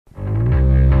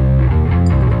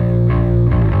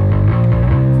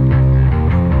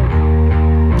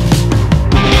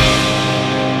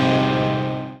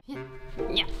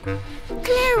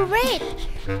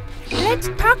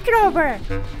over.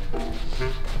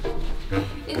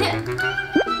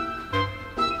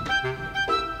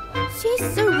 She's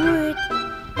so rude.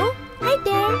 Oh, hi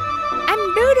there. I'm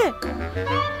LuLu.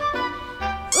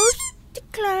 Oops, the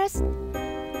class.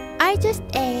 I just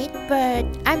ate, but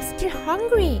I'm still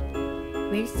hungry.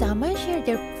 Will someone share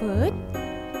their food?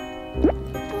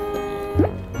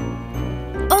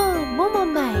 Oh, MoMo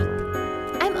might.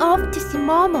 I'm off to see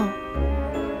MoMo.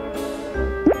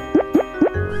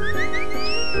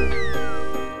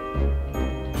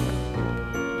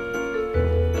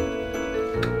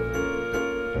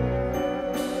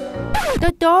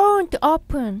 The door won't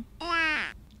open.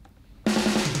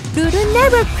 LuLu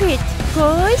never quit.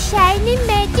 Go shiny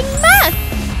magic mask!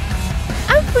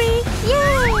 I'm free!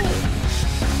 Yay!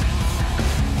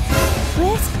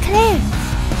 Where's Claire?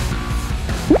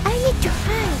 I need to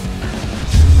hide.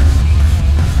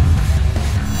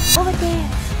 Over there.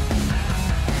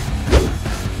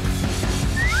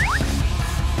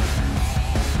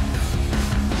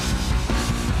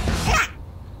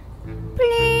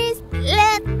 Please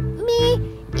let me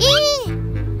in.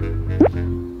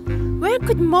 Where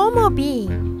could MoMo be?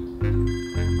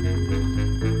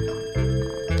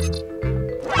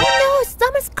 Oh no,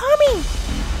 someone's coming.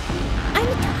 I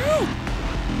need to hide.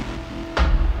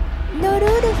 No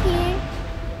LuLu here.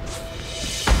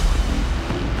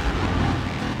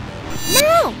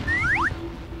 Now!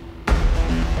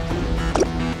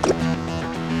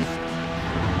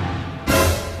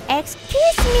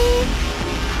 Excuse me.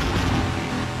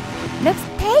 Looks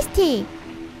tasty.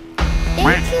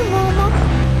 Thank you, MoMo.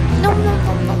 No, no,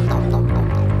 no, no, no, no, no,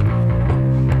 no.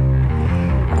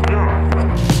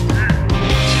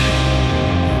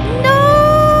 No!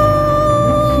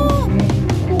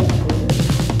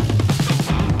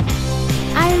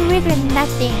 I regret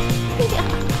nothing.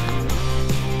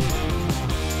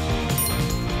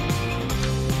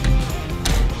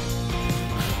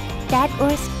 That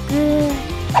was good.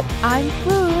 I'm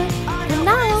full.